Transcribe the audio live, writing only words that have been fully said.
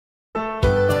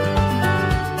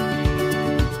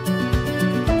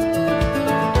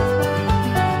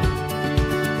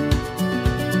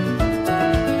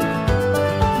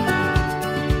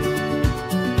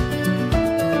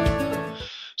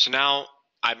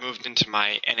I've moved into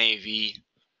my NAV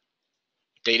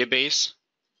database,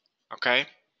 okay?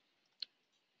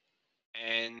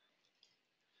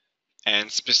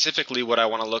 And specifically what I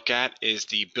want to look at is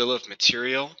the bill of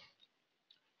material.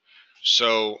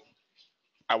 So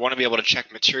I want to be able to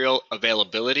check material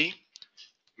availability,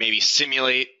 maybe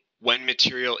simulate when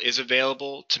material is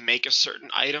available to make a certain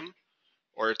item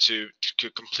or to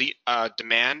complete a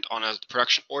demand on a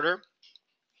production order.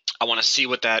 I want to see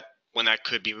when that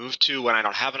could be moved to when I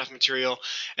don't have enough material,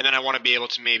 and then I want to be able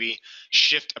to maybe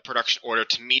shift a production order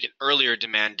to meet an earlier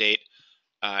demand date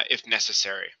if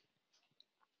necessary.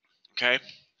 Okay,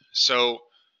 so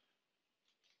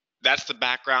that's the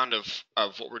background of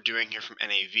what we're doing here from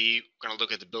NAV. We're going to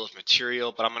look at the bill of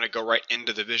material, but I'm going to go right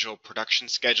into the visual production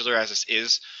scheduler, as this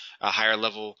is a higher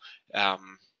level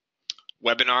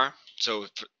webinar. So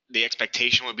the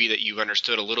expectation would be that you've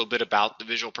understood a little bit about the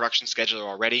visual production scheduler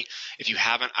already. If you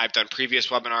haven't, I've done previous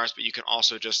webinars, but you can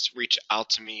also just reach out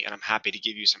to me and I'm happy to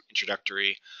give you some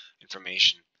introductory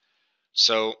information.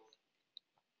 So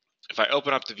if I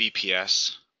open up the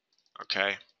VPS,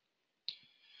 okay,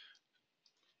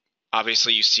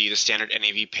 obviously you see the standard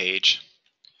NAV page,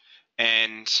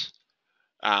 and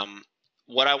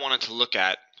what I wanted to look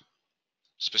at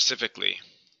specifically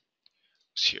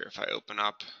is here. If I open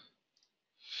up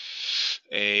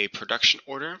a production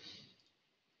order,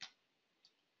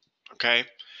 okay,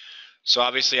 so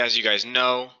obviously, as you guys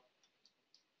know,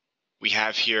 we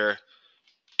have here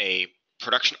a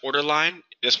production order line.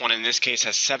 This one in this case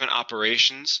has 7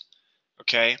 operations,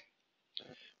 okay.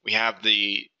 We have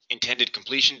the intended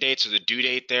completion date, so the due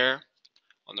date there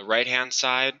on the right hand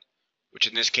side, which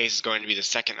in this case is going to be the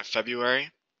 2nd of February,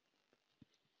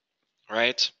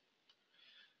 right?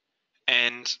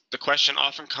 And the question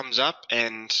often comes up,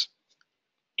 and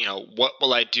you know, what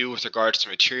will I do with regards to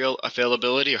material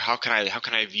availability, or how can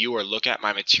I view or look at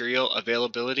my material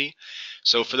availability?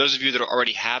 So for those of you that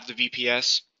already have the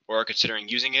VPS or are considering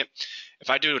using it, if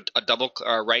I do a double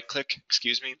right click,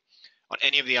 excuse me, on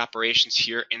any of the operations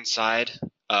here inside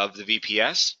of the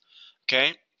VPS,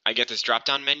 okay, I get this drop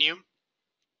down menu,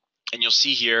 and you'll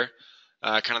see here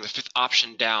kind of the 5th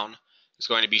option down is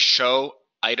going to be show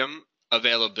item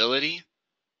availability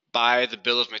by the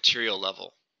bill of material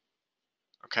level.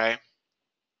 Okay,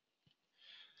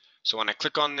 so when I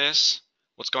click on this,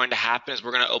 what's going to happen is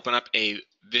we're going to open up a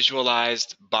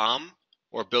visualized BOM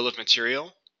or bill of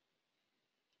material,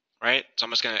 right? So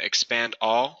I'm just going to expand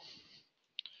all,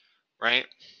 right?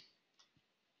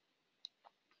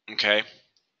 Okay,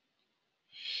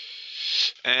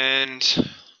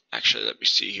 and actually let me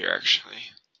see here,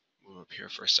 move up here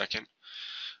for a second.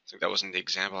 I think that wasn't the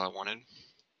example I wanted.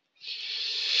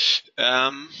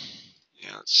 Yeah,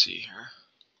 let's see here.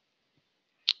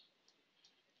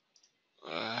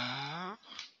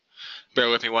 Bear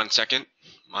with me one second.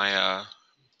 My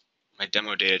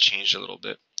demo data changed a little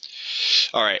bit.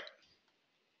 All right.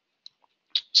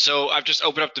 So I've just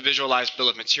opened up the visualized bill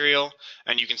of material,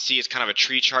 and you can see it's kind of a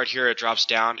tree chart here. It drops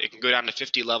down. It can go down to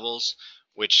 50 levels,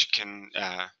 which can,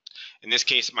 in this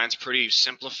case, mine's pretty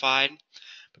simplified.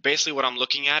 But basically what I'm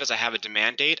looking at is I have a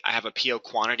demand date. I have a PO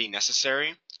quantity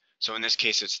necessary. So in this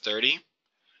case, it's 30.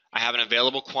 I have an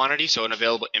available quantity, so an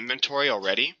available inventory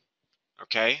already.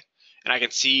 Okay, and I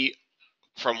can see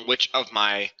from which of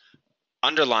my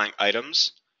underlying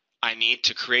items I need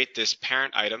to create this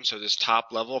parent item, so this top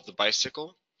level of the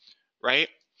bicycle, right?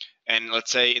 And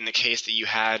let's say in the case that you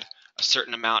had a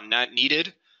certain amount not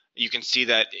needed, you can see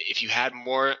that if you had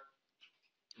more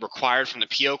required from the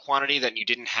PO quantity than you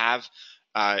didn't have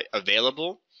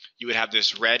available, you would have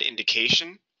this red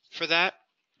indication for that,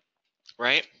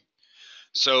 right?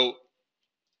 So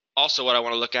also what I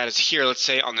want to look at is here, let's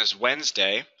say on this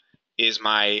Wednesday is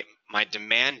my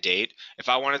demand date. If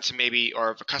I wanted to maybe,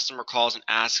 or if a customer calls and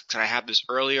asks, can I have this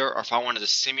earlier, or if I wanted to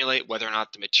simulate whether or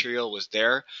not the material was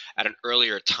there at an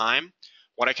earlier time,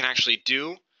 what I can actually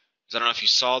do is, I don't know if you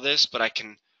saw this, but I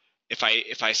can, if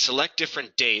I select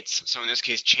different dates, so in this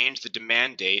case change the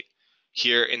demand date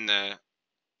here in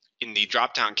the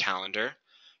drop-down calendar,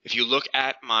 if you look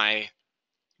at my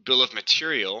bill of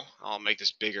material, I'll make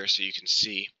this bigger so you can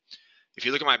see. If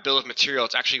you look at my bill of material,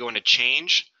 it's actually going to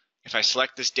change. If I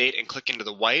select this date and click into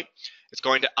the white, it's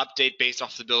going to update based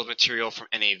off the bill of material from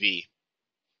NAV.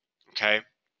 Okay,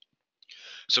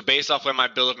 so based off my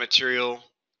bill of material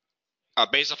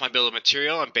and based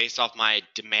off my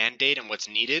demand date and what's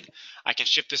needed, I can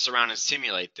shift this around and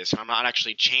simulate this. I'm not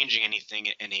actually changing anything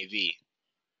in NAV.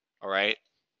 All right.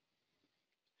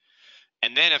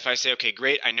 And then if I say, okay,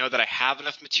 great, I know that I have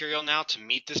enough material now to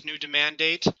meet this new demand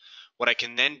date, what I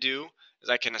can then do is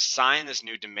I can assign this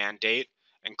new demand date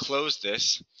and close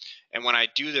this. And when I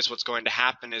do this, what's going to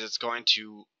happen is it's going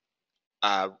to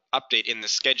update in the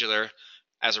scheduler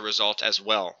as a result as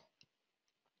well.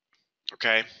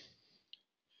 Okay?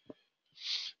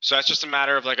 So that's just a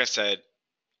matter of, like I said,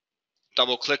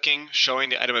 double clicking, showing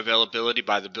the item availability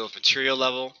by the bill of material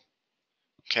level.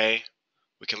 Okay?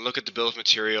 We can look at the bill of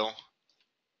material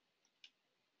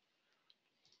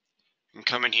and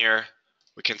come in here.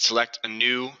 We can select a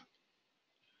new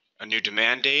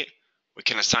demand date. We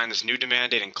can assign this new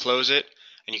demand date and close it,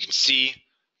 and you can see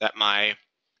that my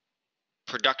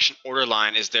production order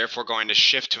line is therefore going to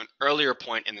shift to an earlier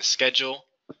point in the schedule.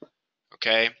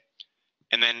 Okay,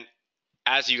 and then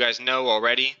as you guys know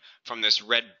already from this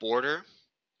red border,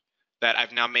 that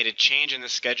I've now made a change in the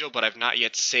schedule, but I've not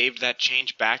yet saved that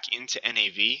change back into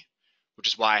NAV, which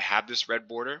is why I have this red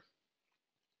border.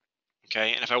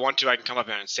 Okay, and if I want to, I can come up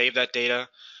here and save that data.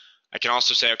 I can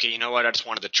also say, okay, you know what, I just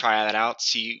wanted to try that out,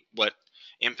 see what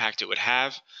impact it would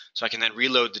have, so I can then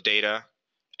reload the data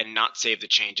and not save the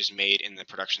changes made in the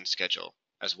production schedule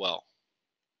as well.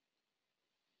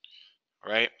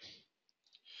 All right,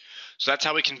 so that's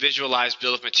how we can visualize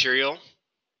bill of material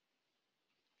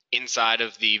inside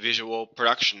of the visual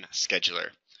production scheduler.